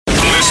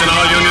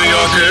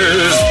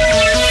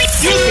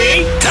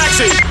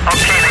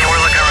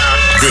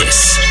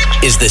This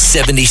is the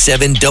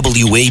 77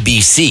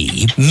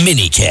 WABC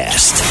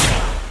minicast.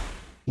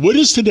 With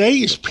us today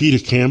is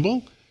Peter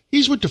Campbell.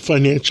 He's with the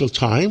Financial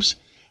Times,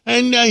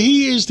 and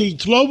he is the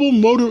global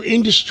motor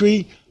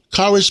industry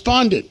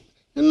correspondent.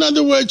 In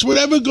other words,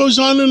 whatever goes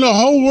on in the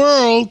whole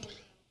world,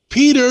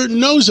 Peter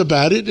knows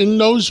about it and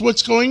knows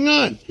what's going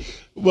on.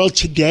 Well,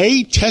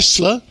 today,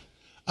 Tesla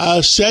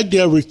said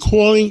they're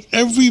recalling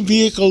every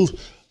vehicle,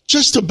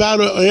 just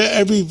about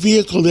every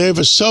vehicle they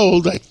ever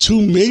sold, like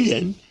 2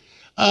 million.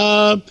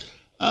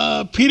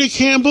 Peter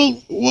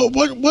Campbell,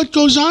 what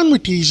goes on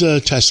with these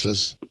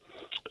Teslas?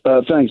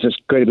 Thanks. It's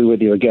great to be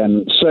with you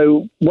again.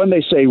 So when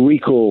they say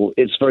recall,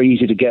 it's very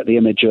easy to get the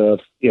image of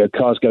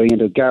cars going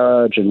into a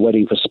garage and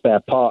waiting for spare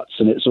parts,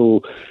 and it's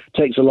all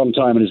takes a long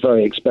time and is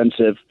very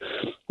expensive.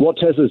 What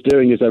Tesla's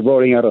doing is they're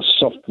rolling out a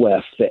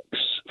software fix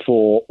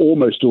for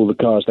almost all the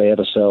cars they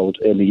ever sold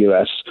in the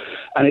US,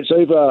 and it's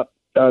over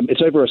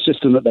a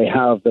system that they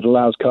have that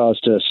allows cars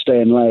to stay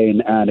in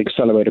lane and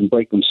accelerate and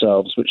brake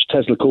themselves, which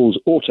Tesla calls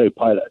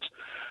autopilot.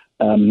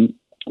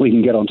 We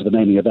can get onto the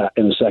naming of that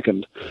in a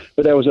second.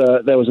 But there was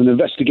an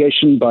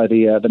investigation by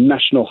the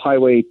National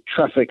Highway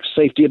Traffic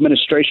Safety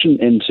Administration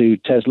into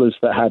Teslas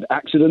that had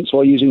accidents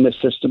while using this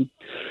system.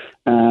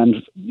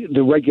 And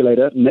the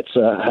regulator,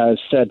 NHTSA, has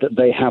said that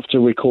they have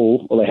to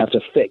recall, or they have to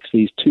fix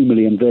these 2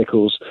 million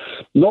vehicles,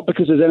 not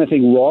because there's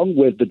anything wrong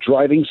with the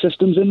driving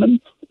systems in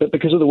them, but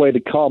because of the way the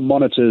car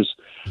monitors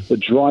the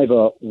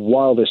driver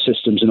while the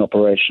system's in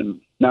operation.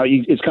 Now,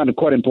 it's kind of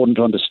quite important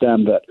to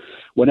understand that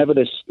whenever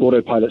this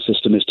autopilot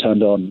system is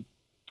turned on,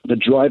 the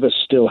driver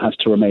still has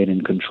to remain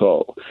in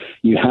control.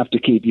 You have to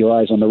keep your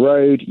eyes on the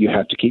road. You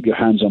have to keep your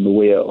hands on the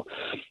wheel.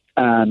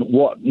 And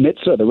what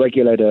NHTSA, the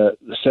regulator,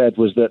 said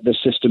was that the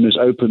system is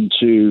open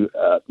to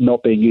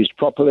not being used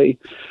properly,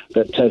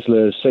 that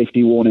Tesla's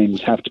safety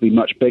warnings have to be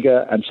much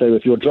bigger. And so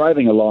if you're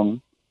driving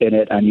along in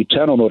it and you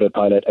turn on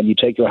autopilot and you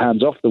take your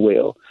hands off the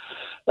wheel,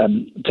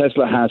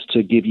 Tesla has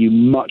to give you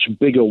much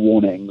bigger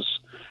warnings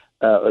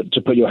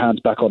to put your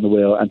hands back on the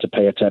wheel and to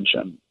pay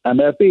attention. And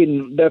there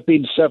have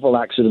been several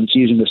accidents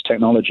using this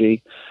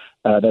technology.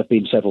 There have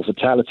been several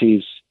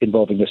fatalities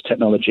involving this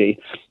technology.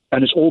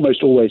 And it's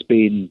almost always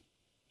been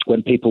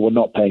when people were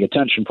not paying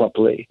attention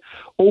properly,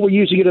 or were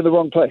using it in the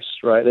wrong place,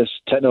 right? This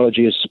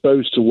technology is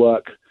supposed to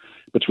work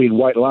between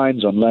white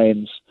lines on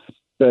lanes,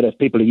 but if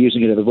people are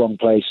using it in the wrong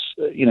place,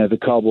 the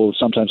car will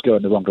sometimes go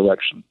in the wrong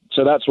direction.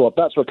 So that's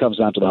what comes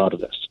down to the heart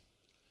of this.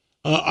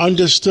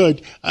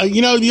 Understood.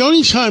 The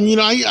only time,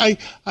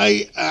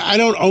 I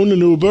don't own an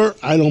Uber.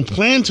 I don't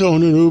plan to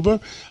own an Uber.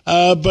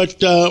 But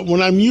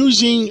when I'm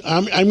using,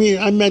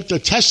 I meant a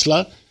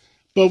Tesla,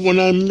 but when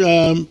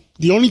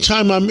the only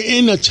time I'm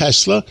in a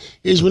Tesla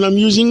is when I'm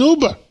using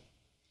Uber.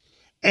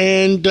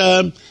 And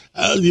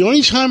the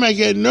only time I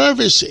get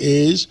nervous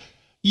is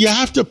you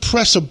have to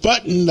press a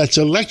button that's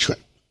electric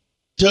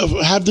to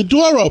have the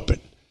door open.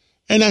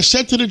 And I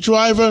said to the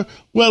driver,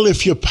 well,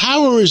 if your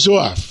power is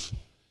off,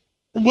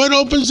 what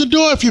opens the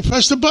door if you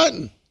press the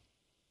button?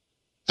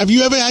 Have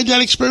you ever had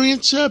that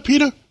experience,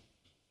 Peter?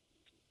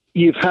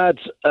 You've had,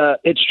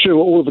 it's true,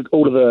 all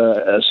of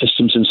the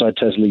systems inside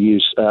Tesla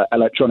use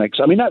electronics.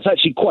 I mean, that's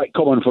actually quite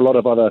common for a lot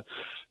of other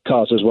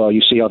cars as well.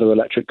 You see other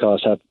electric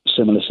cars have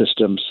similar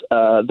systems.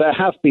 There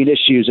have been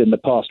issues in the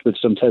past with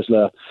some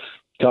Tesla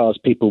cars.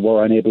 People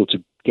were unable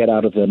to get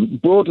out of them.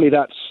 Broadly,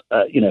 that's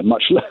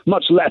much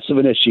less of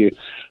an issue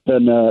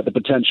than the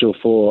potential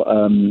for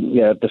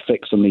the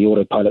fix on the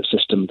autopilot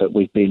system that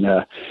we've been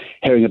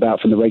hearing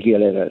about from the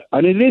regulator.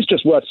 And it is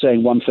just worth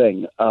saying one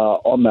thing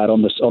on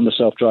the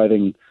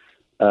self-driving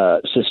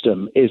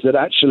system, is that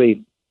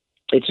actually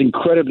it's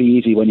incredibly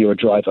easy when you're a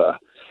driver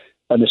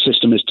and the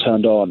system is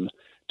turned on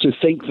to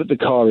think that the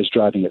car is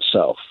driving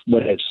itself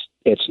when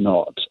it's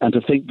not, and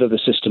to think that the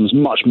system is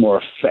much more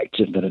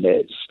effective than it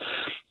is.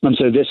 And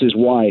so this is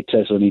why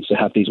Tesla needs to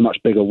have these much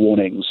bigger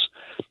warnings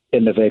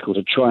in the vehicle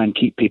to try and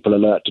keep people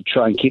alert, to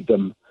try and keep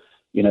them,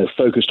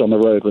 focused on the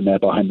road when they're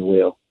behind the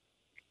wheel.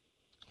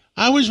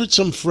 I was with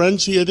some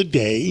friends the other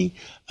day.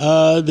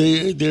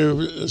 They're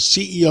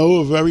CEO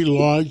of a very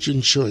large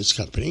insurance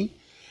company,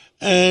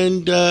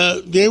 and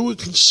they were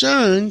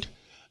concerned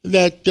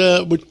that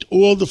with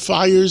all the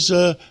fires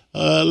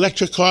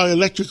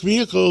electric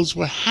vehicles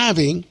were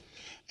having,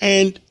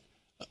 and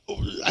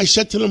I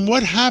said to them,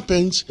 what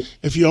happens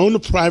if you own a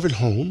private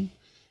home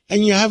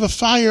and you have a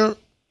fire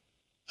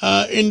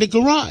in the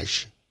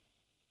garage?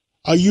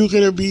 Are you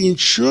going to be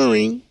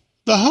insuring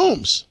the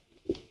homes?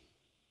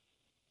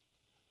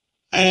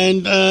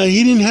 And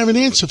he didn't have an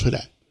answer for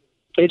that.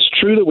 It's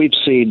true that we've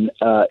seen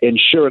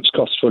insurance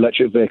costs for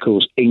electric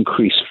vehicles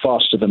increase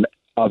faster than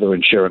other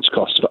insurance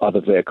costs for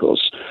other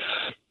vehicles.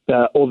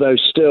 Although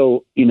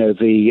still,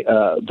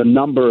 the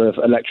number of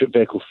electric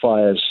vehicle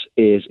fires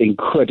is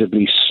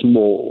incredibly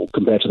small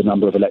compared to the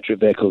number of electric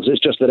vehicles.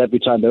 It's just that every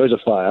time there is a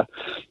fire,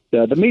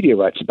 the media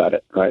writes about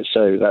it, right?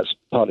 So that's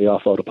partly our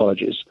fault.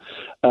 Apologies.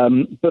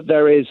 But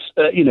there is,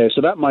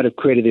 so that might have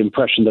created the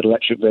impression that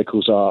electric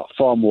vehicles are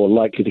far more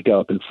likely to go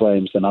up in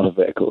flames than other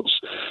vehicles.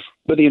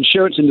 But the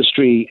insurance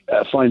industry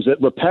finds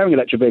that repairing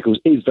electric vehicles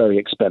is very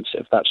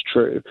expensive. That's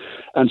true.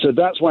 And so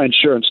that's why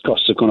insurance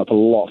costs have gone up a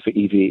lot for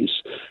EVs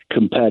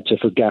compared to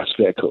for gas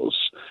vehicles.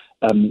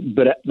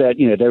 But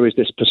there is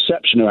this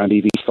perception around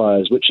EV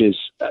fires, which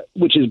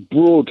is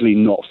broadly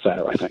not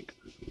fair, I think.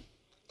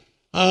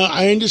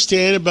 I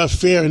understand about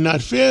fair and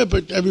not fair,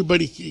 but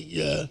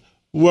everybody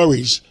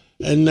worries,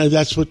 and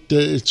that's what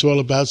it's all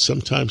about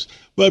sometimes.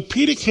 But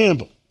Peter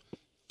Campbell,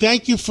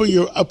 thank you for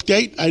your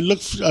update. I look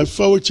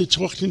forward to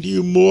talking to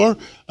you more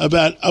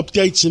about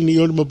updates in the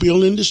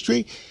automobile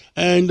industry.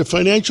 And the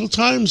Financial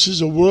Times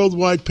is a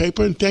worldwide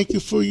paper, and thank you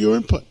for your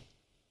input.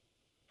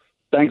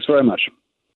 Thanks very much.